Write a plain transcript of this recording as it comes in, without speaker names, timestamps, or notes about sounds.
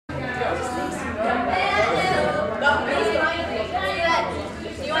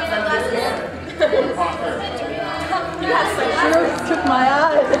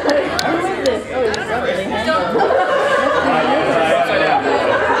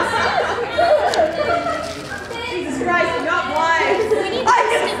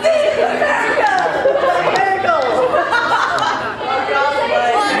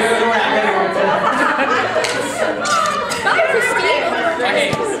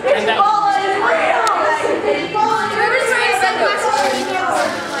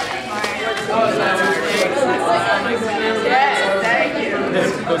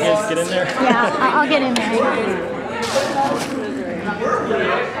get in there? Yeah, I'll get in there.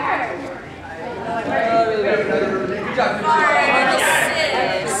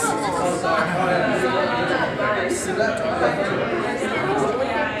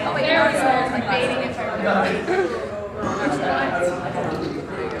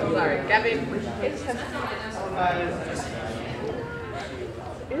 Sorry, Gabby.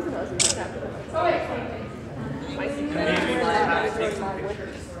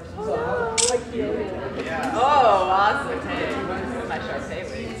 Oh, awesome. My Sharpay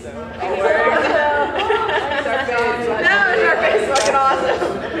wig, so. No, Sharpay is fucking awesome.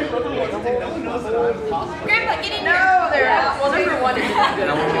 Grandpa, get in No, they're well, number one is good.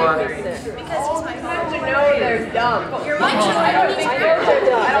 because he's my father. No, they're dumb. You're my children. I don't think they're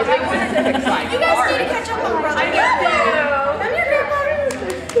dumb. I don't think Pacific's like You guys need to catch up on brother. I know. I'm your grandpa.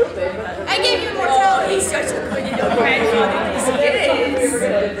 I gave you immortality. He's such a good grandfather. It is.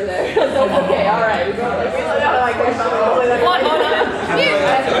 Okay, all right. Hold on. Here.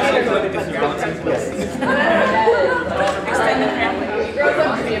 Extend the family. He grows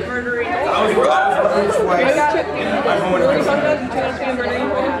up to be a murderer. I was twice. Well,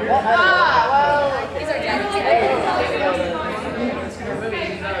 He's our daddy.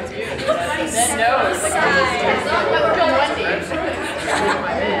 no, it's like what?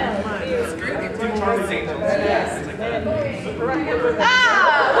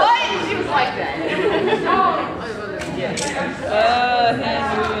 She was like that.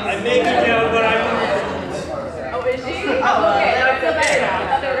 I made you know, but I Oh, is she? Oh, okay. Then I feel better now. I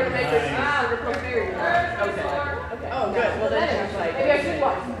thought they were going to make her married. Okay. Oh, good. Well, then she's like, maybe I should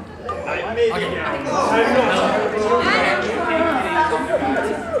watch.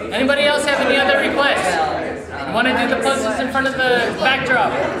 Anybody else have any other requests? You want to do the poses in front of the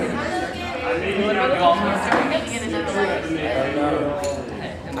backdrop?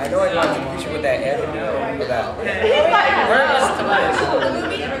 I know I got a picture with that head with that. Where is Tobias?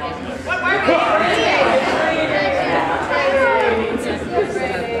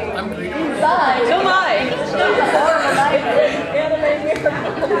 I'm greedy. So am I.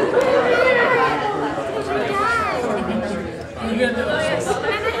 You're gonna do it. And I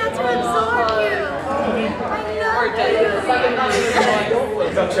had to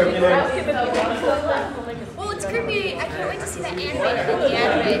absorb you. Well, it's creepy. I can't wait to see that animated in the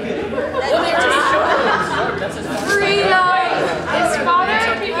anime. That freedom. His father.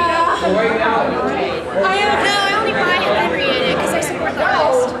 I only buy it every edit because I support the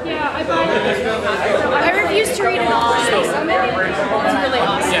artist. Yeah, I buy it. I refuse to read it all. It's really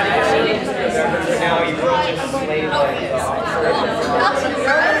awesome. Now you just slave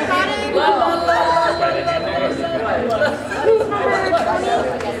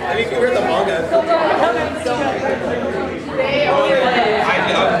I mean, if you read the manga.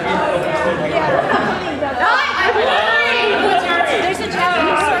 There's a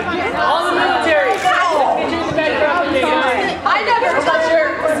Japanese sword on your All the military. I never touch her.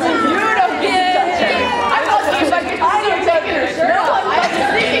 You don't get it. I thought she was like, I don't take her shirt off. I was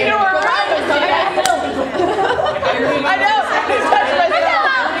thinking to her right. I know. I touched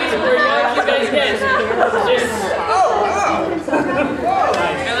myself. You guys get.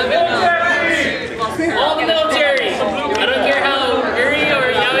 All the military. I don't care how yuri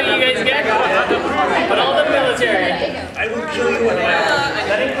or yaoi you guys get, but all the military. I will kill you with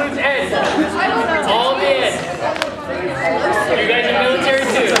That includes Ed. All the Ed. You guys are military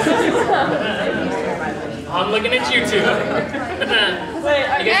too. I'm looking at you two. Wait,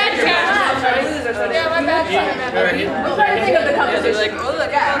 You guys get your yeah, my bad. What do you think of the competition? Like, oh,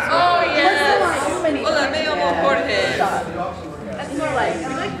 look, oh, yes. Hola, me llamo Jorge. That's more like,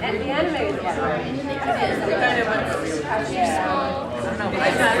 and the anime is kind of I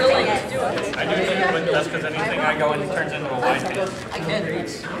don't really do it. I do think that's because anything I go in turns into a white man. I can't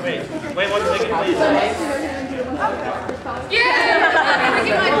reach. Wait 1 second, please. Yeah!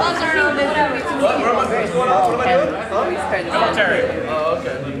 Freaking my gloves aren't on. What's going on? What am I doing? Military. Oh,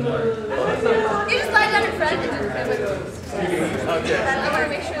 okay. You just lie down in front and just Okay. I want to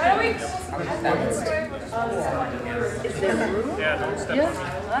make sure that Yeah, don't step on me.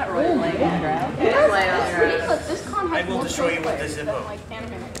 Not really laying on the ground. This con has I will destroy you with this zippo. like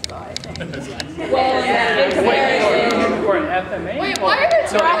anime style, I think. For an FMA? Wait, why are there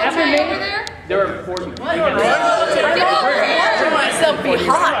trash over there? There were 40. I myself be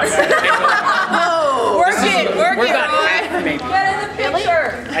hot. Work it, We're about half, maybe. Get in the picture.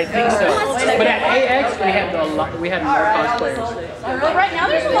 I think so. But at AX, we had more cosplayers. Right now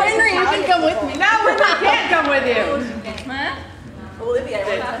there's one ring. You can come with me. No, we can't come with you. Huh? Olivia,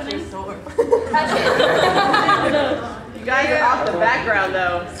 what's happening? Touch it. You guys are off the background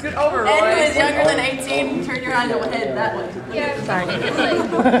though. Scoot over, Roy. And who is younger than 18, turn your eye to head that way. Yeah. Sorry. If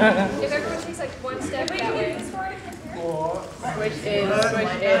everyone takes like one step that way. Switch in.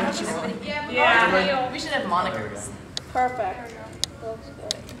 Yeah. We should have monikers. Perfect.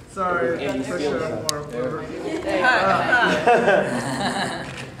 Sorry, Did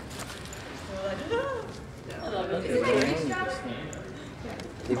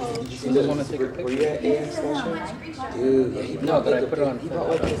you see this? Were you at AS session? Dude, yeah, he bought like he bought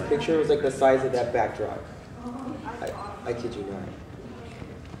like this picture. It was like the size of that backdrop. I kid you not.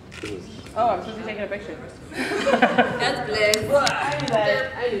 It was. Oh, I'm supposed to be taking a picture. That's bliss. I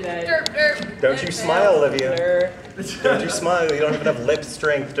knew that. Derp, derp. Don't you smile, Olivia. Don't you smile. You don't even have lip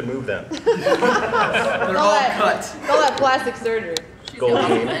strength to move them. They're all cut. Call that plastic surgery.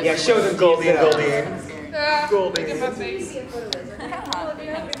 Goldie. Yeah, show them Goldie. Goldie. Look at my face.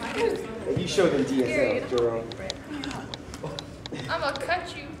 You show them DSL, Jerome. I'm gonna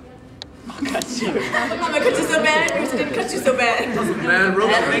cut you. I'm gonna cut you so bad. Who's gonna cut you so bad? Man, real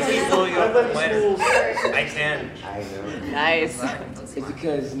I can. I know. Nice. It's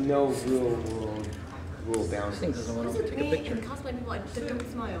because no real world rule boundaries. What is it me and cosplay people that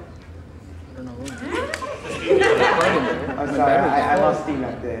don't smile? I'm sorry, I lost steam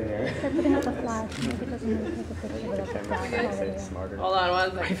at the end there. Hold on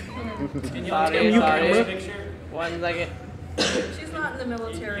one second. Can you Sorry. picture? 1 second. She's not in the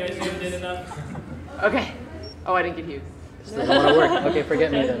military. You guys did enough? Okay. Oh, I didn't get you. Doesn't want to work. Okay,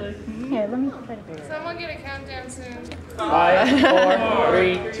 forget me then. Here, let me try to figure it out. Someone get a countdown soon. 5, 4,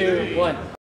 3, 2, 1.